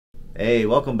Hey,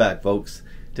 welcome back, folks.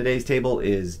 Today's table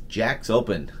is Jacks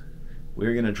Open.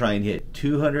 We're going to try and hit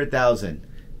 200,000.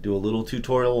 Do a little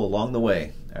tutorial along the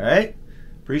way. All right?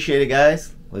 Appreciate it,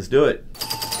 guys. Let's do it.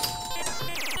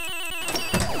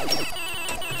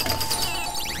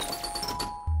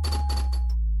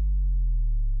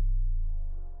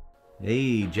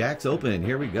 Hey, Jacks Open.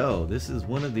 Here we go. This is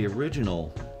one of the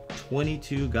original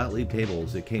 22 Gottlieb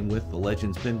tables that came with the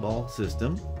Legends Pinball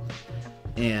system.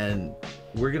 And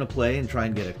we're going to play and try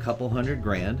and get a couple $100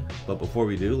 grand. But before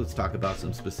we do, let's talk about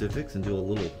some specifics and do a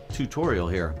little tutorial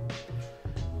here.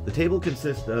 The table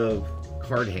consists of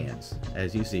card hands,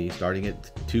 as you see, starting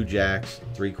at 2 jacks,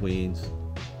 3 queens,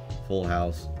 full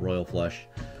house, royal flush.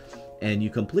 And you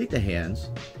complete the hands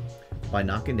by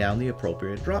knocking down the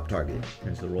appropriate drop target.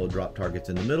 There's the roll drop targets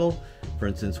in the middle. For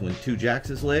instance, when 2 jacks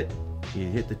is lit, you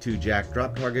hit the 2 jack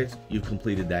drop targets, you've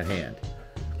completed that hand.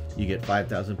 You get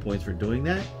 5,000 points for doing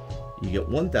that. You get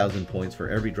 1,000 points for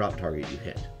every drop target you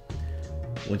hit.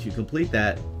 Once you complete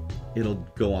that, it'll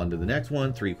go on to the next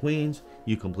one, 3 queens.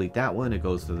 You complete that one, it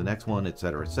goes to the next one,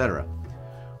 etc., etc.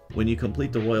 When you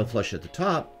complete the royal flush at the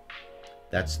top,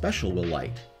 that special will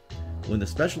light. When the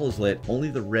special is lit,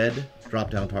 only the red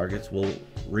drop-down targets will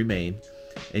remain,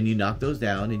 and you knock those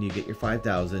down and you get your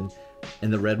 5,000,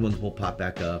 and the red ones will pop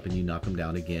back up and you knock them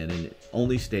down again, and it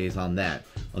only stays on that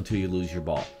until you lose your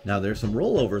ball. Now there's some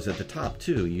rollovers at the top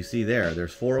too. You see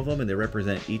there's 4 of them, and they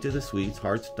represent each of the suites: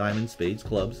 hearts, diamonds, spades,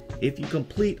 clubs. If you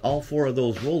complete all 4 of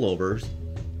those rollovers,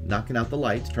 knocking out the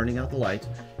lights, turning out the lights,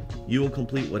 you will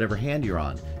complete whatever hand you're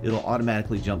on. It'll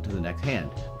automatically jump to the next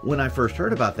hand. When I first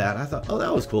heard about that, I thought, oh,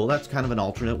 that was cool. That's kind of an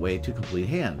alternate way to complete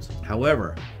hands.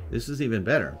 However, this is even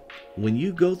better. When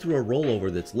you go through a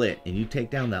rollover that's lit and you take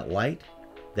down that light,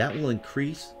 that will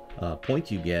increase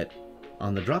points you get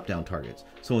on the drop-down targets.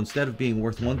 So instead of being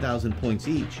worth 1,000 points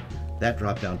each, that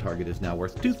drop-down target is now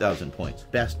worth 2,000 points.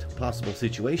 Best possible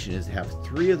situation is to have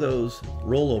 3 of those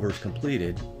rollovers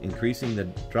completed, increasing the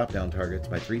drop-down targets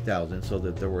by 3,000 so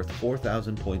that they're worth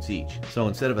 4,000 points each. So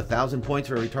instead of 1,000 points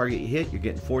for every target you hit, you're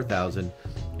getting 4,000,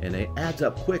 and it adds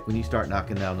up quick when you start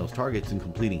knocking down those targets and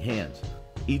completing hands.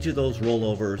 Each of those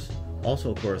rollovers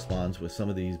also corresponds with some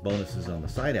of these bonuses on the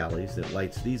side alleys that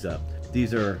lights these up.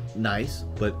 These are nice,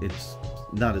 but it's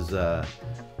not as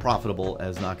profitable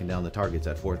as knocking down the targets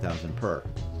at 4,000 per.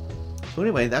 So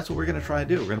anyway, that's what we're going to try and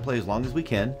do. We're going to play as long as we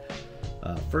can.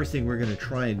 First thing we're going to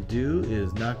try and do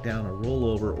is knock down a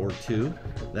rollover or 2.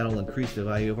 That'll increase the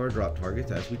value of our drop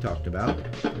targets, as we talked about.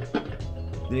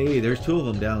 Hey, there's 2 of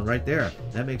them down right there.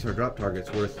 That makes our drop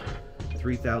targets worth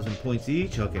 3,000 points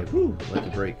each. Okay, whew, lucky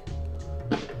break.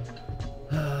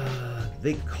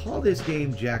 They call this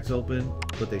game Jacks Open,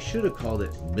 but they should have called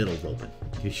it Middles Open,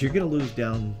 because you're going to lose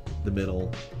down the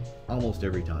middle almost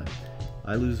every time.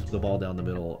 I lose the ball down the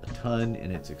middle a ton,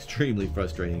 and it's extremely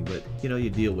frustrating, but you know, you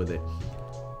deal with it.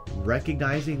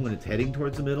 Recognizing when it's heading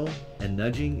towards the middle and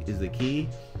nudging is the key,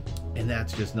 and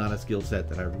that's just not a skill set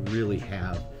that I really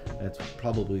have. That's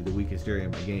probably the weakest area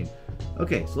in my game.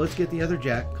 Okay, so let's get the other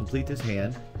jack, complete this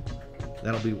hand.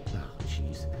 That'll be, oh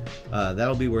jeez.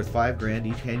 That'll be worth 5 grand.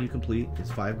 Each hand you complete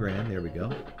is 5 grand. There we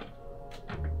go.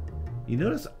 You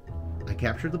notice I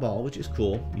captured the ball, which is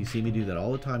cool. You see me do that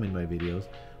all the time in my videos,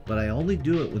 but I only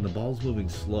do it when the ball's moving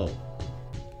slow.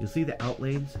 You'll see the out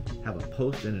lanes have a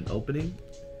post and an opening.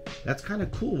 That's kind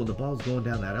of cool when the ball's going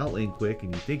down that out lane quick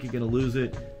and you think you're going to lose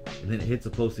it, and then it hits the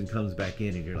post and comes back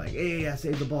in and you're like, hey, I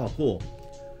saved the ball, cool.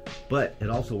 But it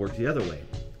also works the other way.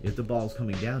 If the ball's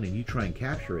coming down and you try and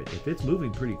capture it, if it's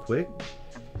moving pretty quick,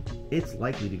 it's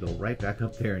likely to go right back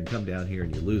up there and come down here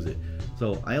and you lose it.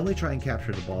 So I only try and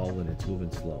capture the ball when it's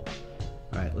moving slow.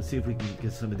 All right, let's see if we can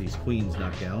get some of these queens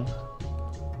knocked down.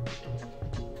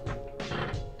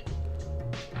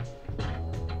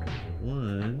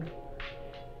 One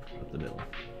up the middle.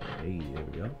 Hey, there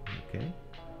we go. Okay.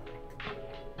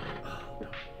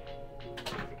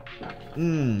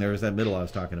 There's that middle I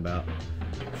was talking about.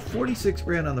 46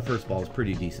 grand on the first ball is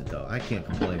pretty decent though. I can't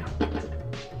complain.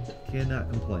 Cannot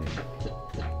complain.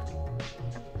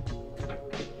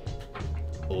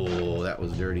 Oh, that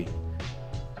was dirty.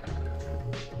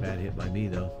 Bad hit by me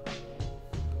though.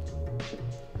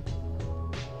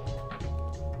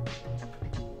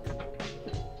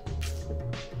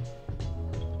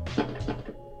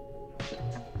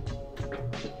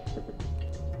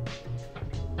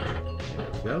 There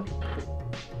we go.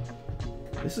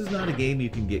 This is not a game you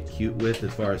can get cute with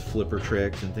as far as flipper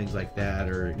tricks and things like that,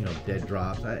 or you know, dead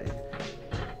drops.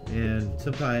 And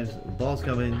sometimes the ball's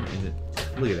coming and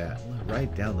look at that,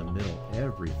 right down the middle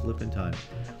every flipping time.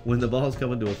 When the ball's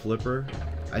coming to a flipper,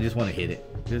 I just want to hit it.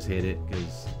 Just hit it,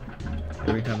 because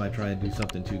Every time I try and do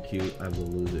something too cute, I will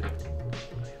lose it. Okay,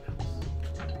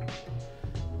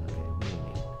 what do we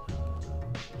need?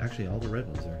 Actually, all the red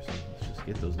ones there, so let's just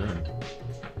get those done.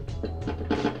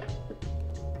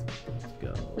 Let's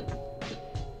go.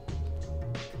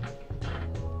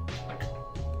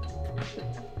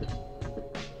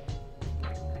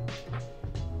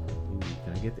 Ooh,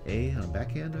 can I get the A on a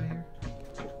backhand right here?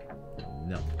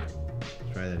 No.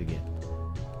 Let's try that again.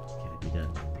 Can it be done?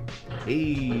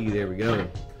 Hey, there we go.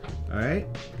 Alright,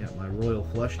 got my royal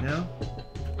flush now.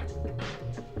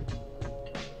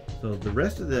 So the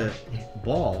rest of the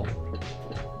ball,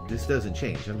 this doesn't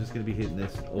change. I'm just going to be hitting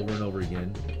this over and over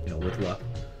again, you know, with luck.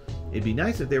 It'd be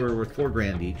nice if they were worth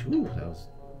 $4,000 each. Ooh, that was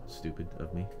stupid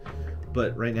of me.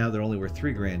 But right now they're only worth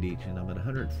 $3,000 each, and I'm at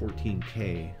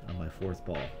 114K on my fourth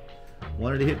ball.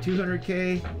 Wanted to hit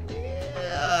 200K.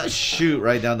 Yeah, shoot,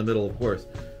 right down the middle, of course,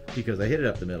 because I hit it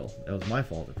up the middle. That was my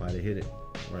fault. If I'd have hit it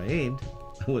where I aimed,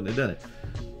 I wouldn't have done it.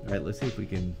 All right, let's see if we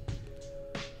can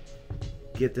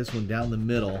get this one down the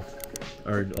middle,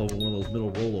 or over one of those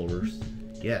middle rollovers.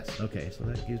 Yes, okay, so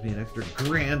that gives me an extra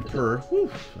grand per. Whew,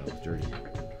 that was dirty.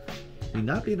 See,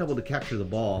 not being able to capture the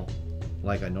ball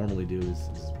like I normally do is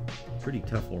pretty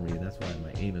tough for me, and that's why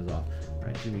my aim is off. All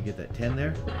right, see if we get that 10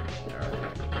 there. All right.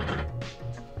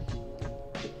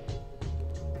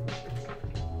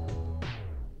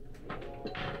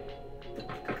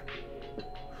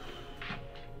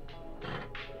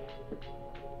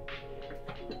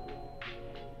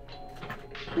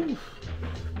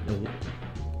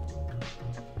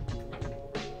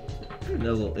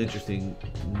 Another little interesting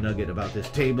nugget about this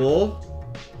table.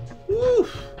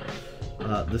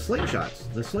 The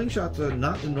slingshots. The slingshots are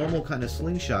not the normal kind of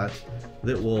slingshots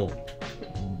that will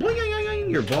boing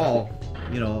your ball,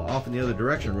 you know, off in the other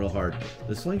direction real hard.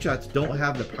 The slingshots don't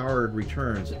have the powered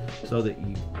returns, so that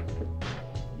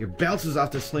your bounces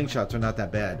off the slingshots are not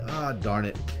that bad. Ah, darn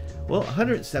it. Well,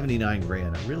 179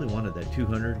 grand. I really wanted that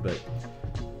 200, but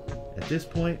at this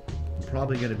point, I'm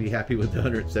probably going to be happy with the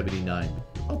 179.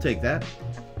 I'll take that.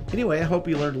 Anyway, I hope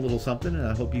you learned a little something, and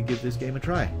I hope you give this game a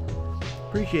try.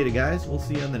 Appreciate it, guys. We'll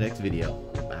see you on the next video.